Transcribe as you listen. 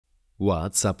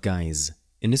What's up guys?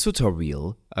 In this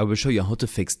tutorial, I will show you how to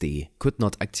fix the could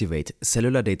not activate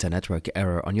cellular data network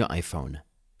error on your iPhone.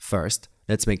 First,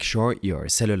 let's make sure your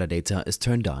cellular data is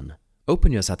turned on.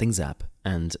 Open your settings app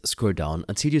and scroll down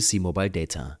until you see mobile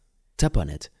data. Tap on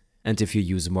it, and if you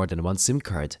use more than one SIM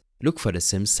card, look for the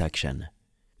SIM section.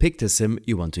 Pick the SIM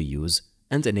you want to use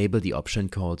and enable the option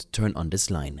called Turn on this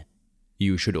line.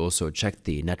 You should also check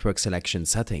the network selection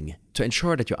setting to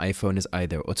ensure that your iPhone is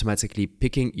either automatically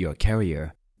picking your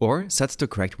carrier or sets the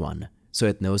correct one so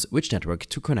it knows which network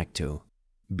to connect to.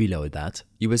 Below that,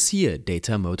 you will see a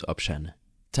data mode option.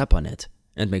 Tap on it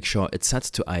and make sure it's set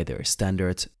to either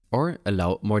standard or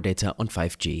allow more data on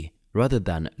 5G rather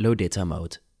than low data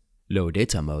mode. Low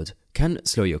data mode can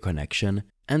slow your connection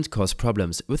and cause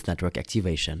problems with network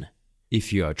activation.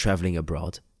 If you are traveling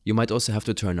abroad, you might also have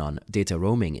to turn on data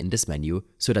roaming in this menu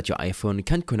so that your iPhone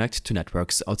can connect to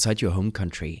networks outside your home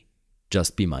country.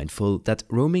 Just be mindful that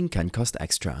roaming can cost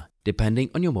extra, depending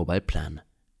on your mobile plan.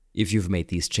 If you've made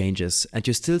these changes and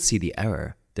you still see the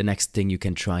error, the next thing you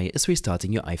can try is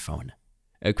restarting your iPhone.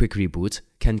 A quick reboot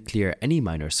can clear any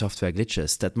minor software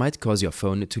glitches that might cause your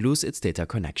phone to lose its data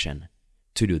connection.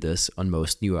 To do this on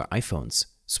most newer iPhones,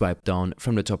 swipe down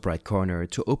from the top right corner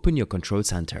to open your control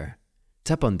center.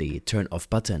 Tap on the Turn Off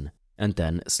button and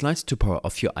then slide to power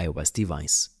off your iOS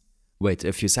device. Wait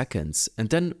a few seconds and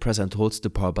then press and hold the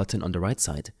power button on the right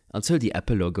side until the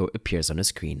Apple logo appears on the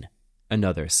screen.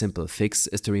 Another simple fix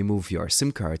is to remove your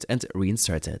SIM card and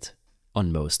reinsert it.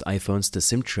 On most iPhones, the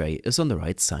SIM tray is on the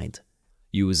right side.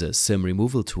 Use a SIM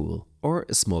removal tool or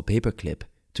a small paper clip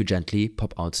to gently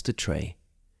pop out the tray.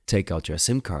 Take out your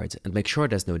SIM card and make sure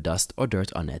there's no dust or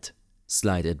dirt on it.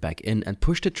 Slide it back in and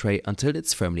push the tray until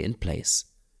it's firmly in place.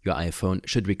 Your iPhone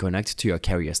should reconnect to your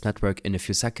carrier's network in a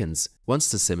few seconds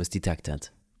once the SIM is detected.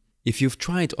 If you've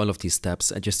tried all of these steps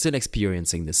and you're still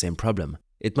experiencing the same problem,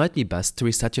 it might be best to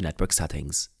reset your network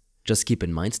settings. Just keep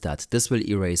in mind that this will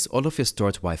erase all of your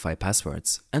stored Wi-Fi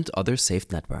passwords and other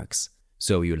saved networks,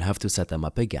 so you'll have to set them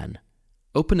up again.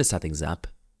 Open the Settings app,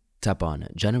 tap on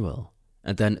General,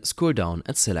 and then scroll down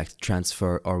and select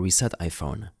Transfer or Reset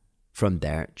iPhone. From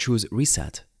there, choose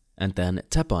Reset, and then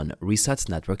tap on Reset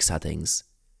Network Settings.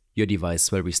 Your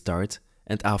device will restart,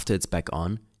 and after it's back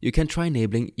on, you can try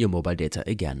enabling your mobile data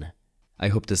again. I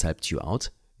hope this helped you out.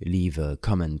 Leave a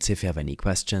comment if you have any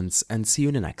questions, and see you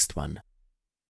in the next one.